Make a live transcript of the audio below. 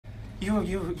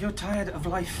You're tired of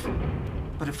life,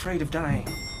 but afraid of dying.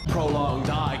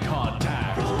 Prolonged eye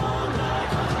contact. Prolonged eye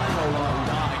contact. Prolonged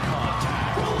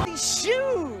eye contact. These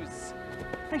shoes!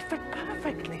 They fit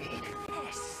perfectly.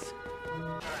 Yes.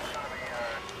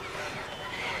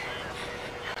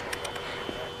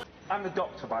 I'm the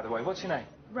doctor, by the way. What's your name?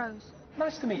 Rose.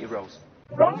 Nice to meet you, Rose.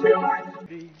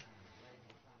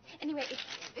 Anyway,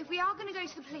 if we are going to go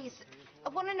to the police, I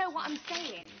want to know what I'm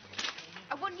saying.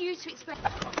 I want you to explain.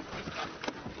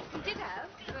 He did have,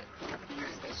 but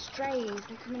they're strays.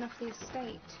 They're coming off the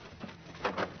estate.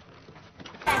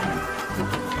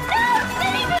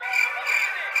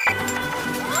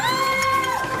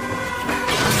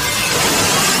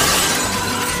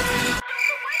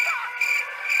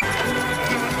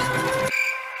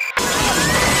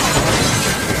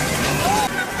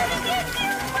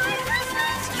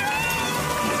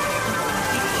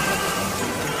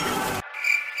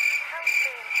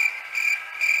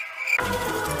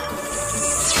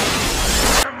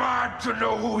 To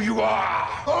know who you are.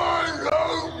 I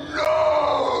don't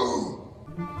know.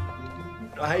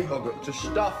 I hate yogurt, just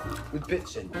stuffed with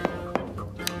bits in.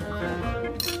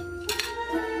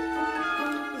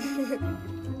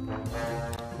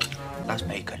 That's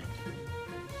bacon.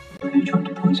 Are you trying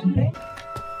to poison me?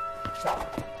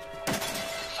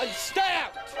 And stay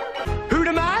out! Who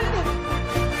the man?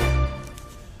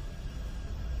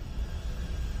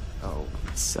 Oh,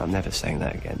 I'm never saying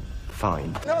that again.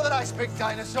 Fine. Know that I speak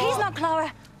dinosaur. He's not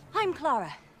Clara. I'm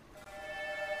Clara.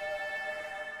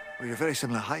 Well, you're very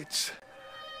similar heights.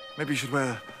 Maybe you should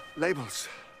wear labels.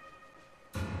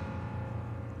 Hey!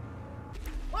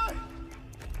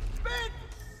 Big,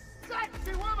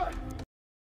 sexy woman!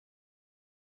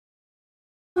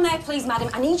 There, please, madam.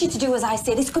 I need you to do as I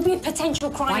say. This could be a potential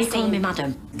crime scene. Why are you calling me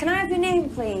madam? Can I have your name,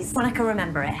 please? When I can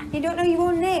remember it. You don't know your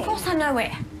own name? Of course I know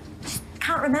it. Just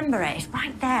can't remember it. It's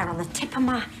right there on the tip of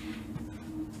my...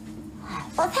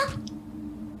 What's that?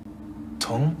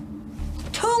 Tongue?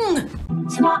 Tongue!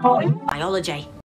 Smart boy. Biology.